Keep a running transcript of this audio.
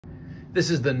This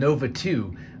is the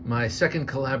NoVA-2, my second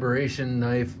collaboration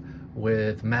knife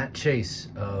with Matt Chase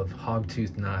of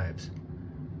Hogtooth Knives.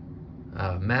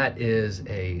 Matt is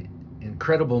an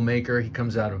incredible maker. He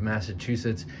comes out of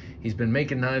Massachusetts. He's been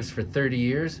making knives for 30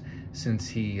 years since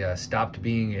he stopped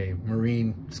being a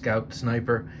Marine Scout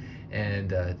sniper,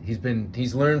 and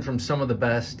he's learned from some of the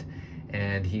best,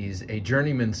 and he's a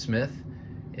journeyman smith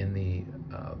in the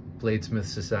Bladesmith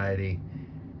Society,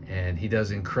 and he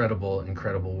does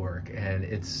incredible work. And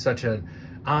it's such an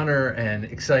honor and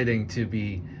exciting to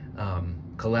be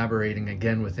collaborating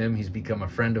again with him. He's become a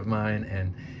friend of mine,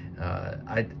 and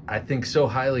I think so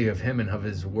highly of him and of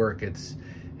his work.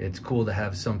 It's cool to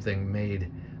have something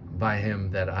made by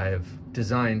him that I've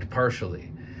designed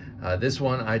partially. This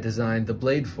one I designed the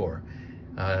blade for,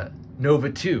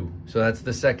 NoVA-2, so that's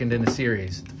the second in a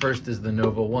series. The first is the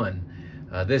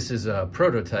NoVA-1. This is a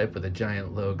prototype with a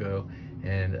giant logo,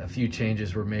 and a few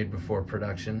changes were made before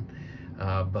production,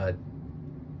 but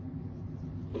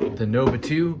the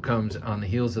NoVA-2 comes on the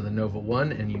heels of the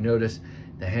NoVA-1, and you notice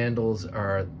the handles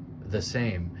are the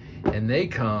same, and they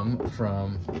come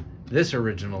from this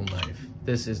original knife.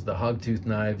 This is the Hogtooth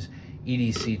Knives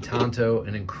EDC Tanto,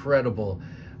 an incredible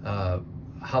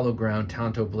hollow ground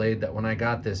Tanto blade that when I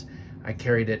got this, I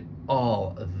carried it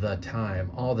all the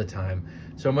time,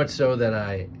 so much so that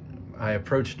I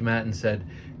approached Matt and said,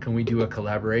 can we do a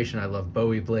collaboration? I love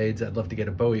Bowie blades. I'd love to get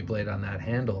a Bowie blade on that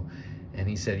handle. And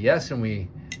he said yes, and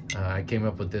I came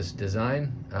up with this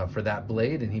design for that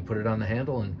blade, and he put it on the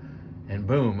handle, and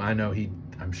boom,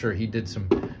 I'm sure he did some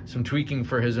tweaking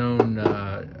for his own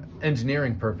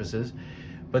engineering purposes.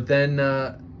 But then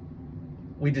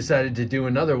we decided to do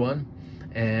another one,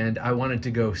 and I wanted to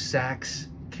go Sachs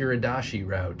Kiradashi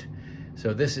route.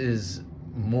 So this is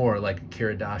more like a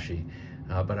Kiradashi,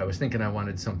 but I was thinking I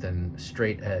wanted something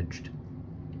straight edged.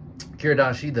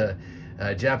 Kiradashi, the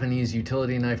Japanese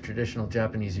utility knife, traditional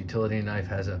Japanese utility knife,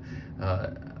 has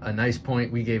a nice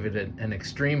point. We gave it an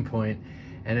extreme point,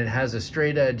 and it has a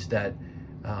straight edge that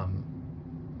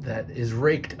is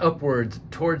raked upwards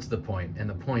towards the point, and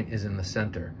the point is in the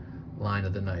center line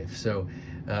of the knife. So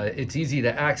it's easy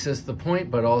to access the point,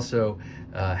 but also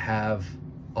have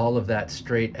all of that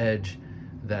straight edge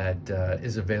that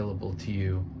is available to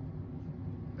you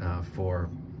for,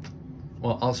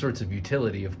 well, all sorts of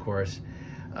utility, of course.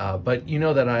 But you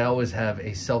know that I always have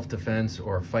a self-defense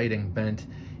or fighting bent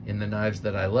in the knives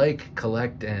that I like,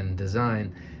 collect, and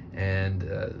design,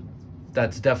 and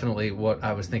that's definitely what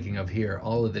I was thinking of here.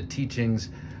 All of the teachings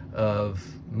of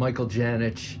Michael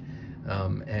Janich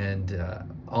and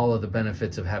all of the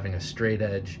benefits of having a straight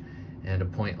edge and a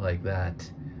point like that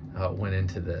went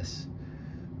into this.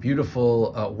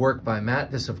 Beautiful work by Matt.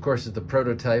 This, of course, is the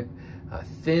prototype.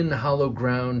 Thin, hollow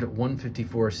ground,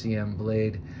 154 cm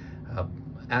blade,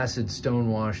 acid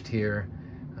stone washed here.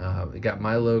 We got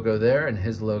my logo there and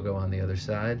his logo on the other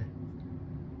side.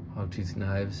 Hogtooth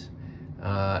Knives.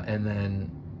 And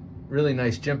then really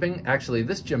nice jimping. Actually,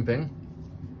 this jimping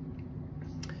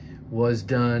was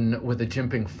done with a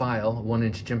jimping file,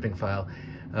 1-inch jimping file.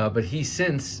 But he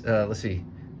since, let's see,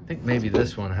 I think maybe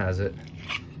this one has it.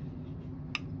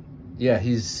 Yeah,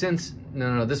 he's since,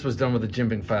 no, this was done with a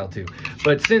jimping file too.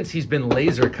 But since he's been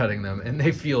laser cutting them, and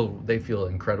they feel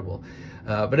incredible.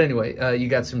 But anyway, you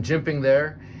got some jimping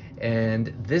there,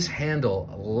 and this handle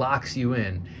locks you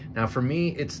in. Now for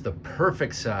me, it's the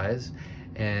perfect size,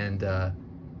 and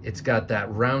it's got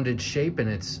that rounded shape, and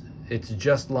it's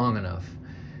just long enough.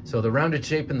 So the rounded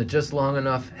shape and the just long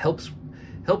enough helps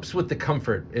with the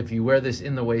comfort if you wear this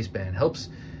in the waistband. Helps,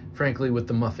 frankly, with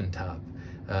the muffin top.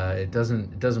 It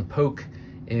doesn't poke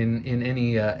in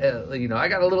any, you know, I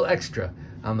got a little extra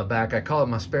on the back. I call it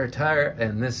my spare tire,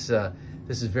 and this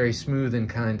is very smooth and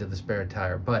kind to the spare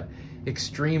tire, but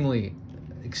extremely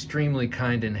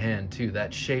kind in hand too.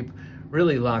 That shape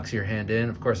really locks your hand in.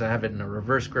 Of course, I have it in a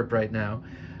reverse grip right now,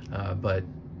 but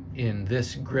in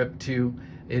this grip too,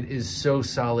 it is so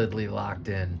solidly locked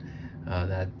in,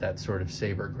 that sort of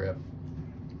saber grip.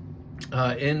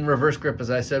 In reverse grip, as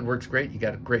I said, works great. You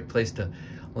got a great place to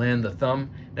land the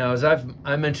thumb. Now, as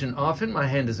I mentioned often, my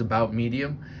hand is about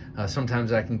medium.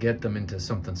 Sometimes I can get them into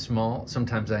something small.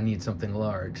 Sometimes I need something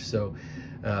large. So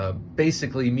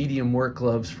basically medium work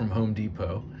gloves from Home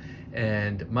Depot.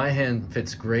 And my hand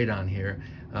fits great on here.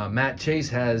 Matt Chase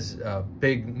has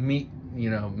big meat,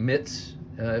 mitts,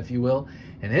 if you will.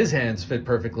 And his hands fit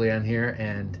perfectly on here.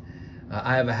 And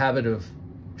I have a habit of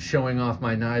showing off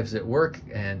my knives at work,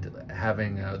 and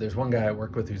having, there's one guy I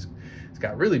work with who's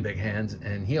got really big hands,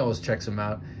 and he always checks them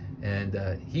out,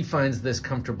 and he finds this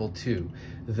comfortable too.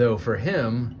 Though for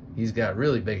him, he's got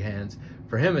really big hands.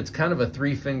 For him, it's kind of a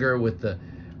 3-finger with the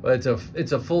Well,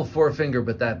 it's a full forefinger,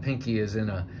 but that pinky is in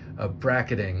a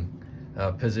bracketing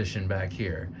position back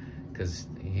here because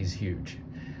he's huge.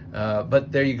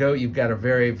 But there you go. You've got a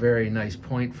very, very nice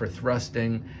point for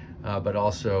thrusting, but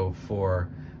also for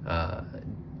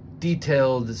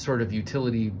detailed sort of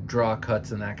utility draw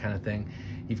cuts and that kind of thing.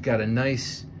 You've got a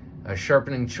nice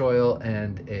sharpening choil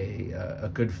and a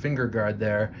good finger guard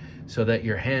there so that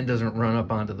your hand doesn't run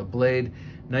up onto the blade.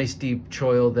 Nice deep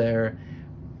choil there.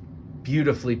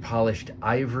 Beautifully polished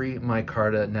ivory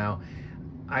micarta. Now,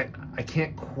 I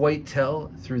can't quite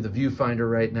tell through the viewfinder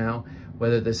right now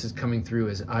whether this is coming through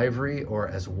as ivory or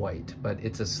as white, but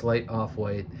it's a slight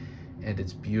off-white and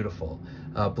it's beautiful.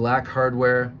 Black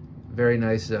hardware, very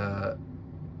nice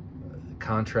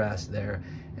contrast there.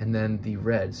 And then the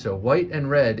red. So white and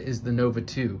red is the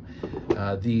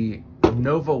NoVA-2. The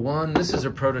NoVA-1, this is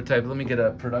a prototype. Let me get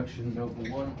a production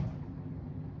NoVA-1.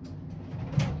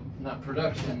 Not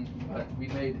production, but we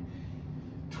made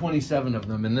 27 of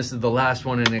them, and this is the last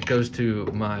one, and it goes to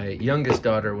my youngest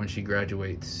daughter when she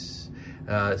graduates.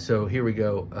 So here we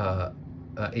go,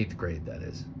 8th grade, that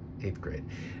is, 8th grade.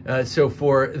 So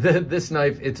for this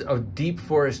knife, it's a deep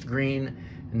forest green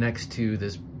next to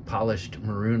this polished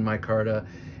maroon micarta,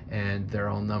 and they're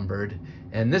all numbered.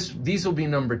 And these will be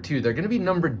numbered too. They're gonna be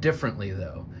numbered differently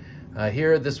though.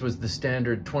 Here, this was the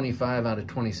standard 25 out of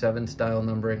 27 style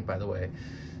numbering, by the way.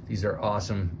 These are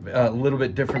awesome. A little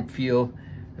bit different feel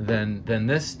than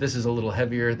this. This is a little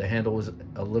heavier. The handle was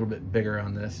a little bit bigger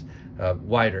on this,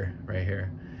 wider right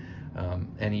here.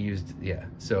 And he used, yeah,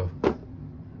 so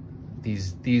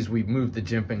these we moved the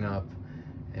jimping up,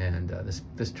 and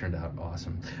this turned out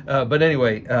awesome. But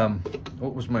anyway,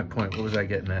 what was my point? What was I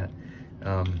getting at?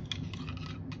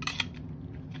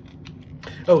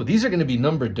 Oh, these are going to be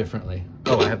numbered differently.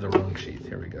 Oh, I have the wrong sheath.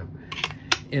 Here we go.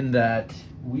 In that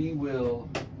we will,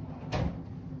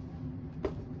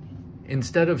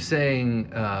 instead of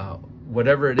saying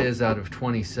whatever it is out of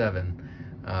 27,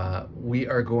 we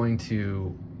are going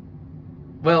to,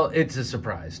 well, it's a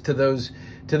surprise. To those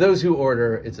who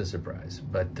order, it's a surprise.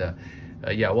 But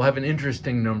yeah, we'll have an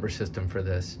interesting number system for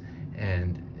this,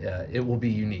 and it will be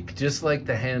unique. Just like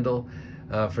the handle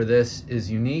for this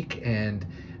is unique, and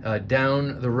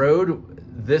down the road,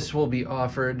 this will be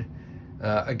offered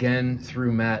again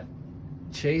through Matt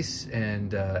Chase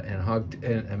and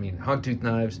Hogtooth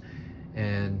Knives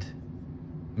and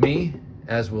me,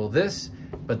 as will this,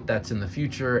 but that's in the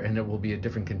future, and it will be a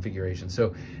different configuration.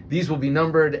 So these will be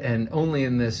numbered, and only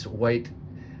in this white,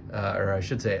 or I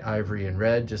should say ivory and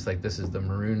red, just like this is the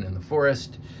maroon and the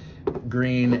forest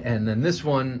green. And then this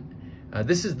one,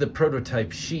 this is the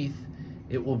prototype sheath.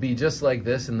 It will be just like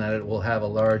this in that it will have a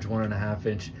large 1.5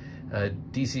 inch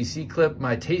DCC clip.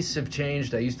 My tastes have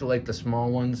changed. I used to like the small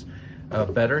ones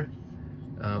better,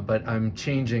 but I'm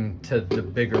changing to the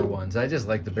bigger ones. I just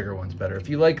like the bigger ones better. If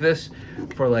you like this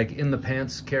for like in the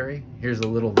pants carry, here's a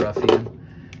little ruffian.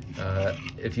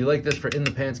 If you like this for in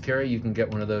the pants carry, you can get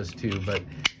one of those too. But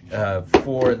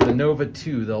for the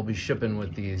NoVA-2, they'll be shipping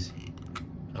with these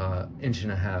 1.5 inches.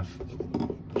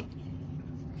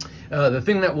 The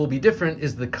thing that will be different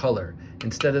is the color.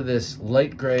 Instead of this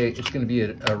light gray, it's going to be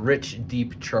a rich,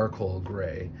 deep charcoal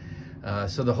gray.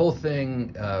 So the whole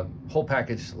thing, whole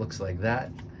package looks like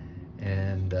that.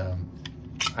 And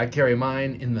I carry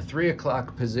mine in the 3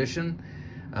 o'clock position.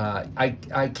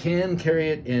 I can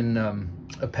carry it in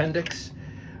appendix,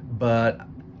 but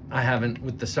I haven't,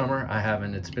 with the summer, I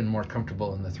haven't. It's been more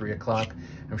comfortable in the 3 o'clock.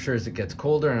 I'm sure as it gets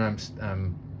colder and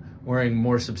I'm wearing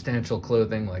more substantial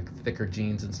clothing like thicker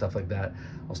jeans and stuff like that,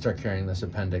 I'll start carrying this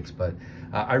appendix. But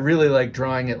I really like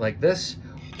drawing it like this,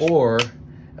 or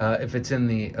if it's in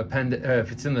the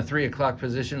if it's in the 3 o'clock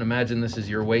position, imagine this is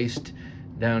your waist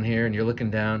down here and you're looking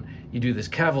down. You do this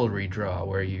cavalry draw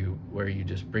where you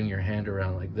just bring your hand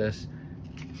around like this,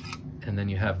 and then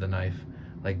you have the knife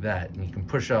like that, and you can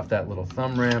push off that little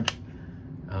thumb ramp.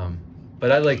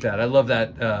 But I like that. I love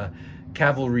that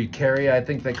cavalry carry, I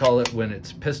think they call it when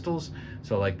it's pistols.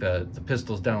 So like the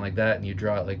pistol's down like that, and you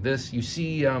draw it like this. You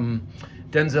see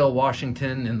Denzel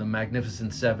Washington in the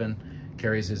Magnificent Seven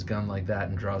carries his gun like that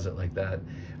and draws it like that.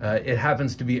 It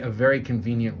happens to be a very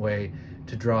convenient way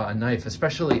to draw a knife,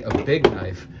 especially a big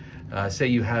knife. Say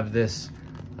you have this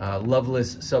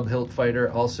Loveless sub-hilt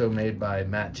fighter, also made by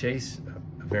Matt Chase,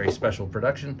 a very special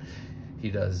production. He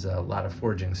does a lot of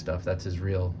forging stuff. That's his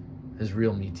real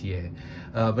métier.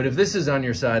 But if this is on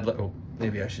your side, oh,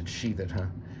 maybe I should sheath it, huh?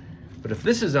 But if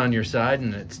this is on your side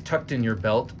and it's tucked in your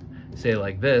belt, say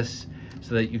like this,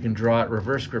 so that you can draw it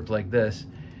reverse grip like this,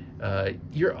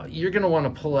 you're gonna want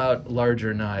to pull out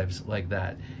larger knives like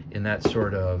that in that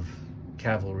sort of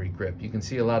cavalry grip. You can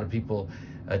see a lot of people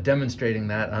demonstrating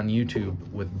that on YouTube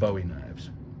with Bowie knives.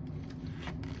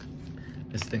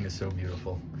 This thing is so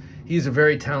beautiful. He's a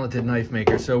very talented knife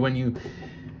maker. So when you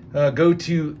go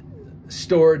to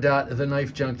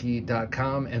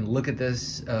store.TheKnifeJunkie.com and look at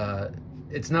this,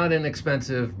 it's not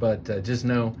inexpensive, but just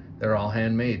know they're all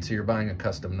handmade, so you're buying a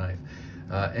custom knife.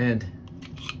 And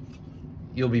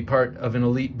you'll be part of an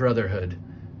elite brotherhood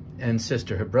and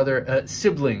sisterhood,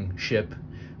 siblingship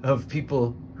of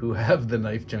people who have the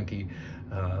Knife Junkie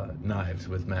knives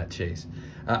with Matt Chase.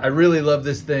 I really love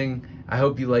this thing. I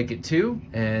hope you like it too.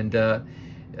 And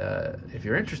if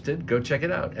you're interested, go check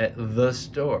it out at the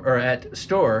store, or at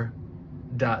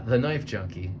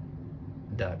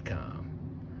store.TheKnifeJunkie.com.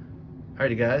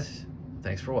 Alrighty guys,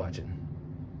 thanks for watching.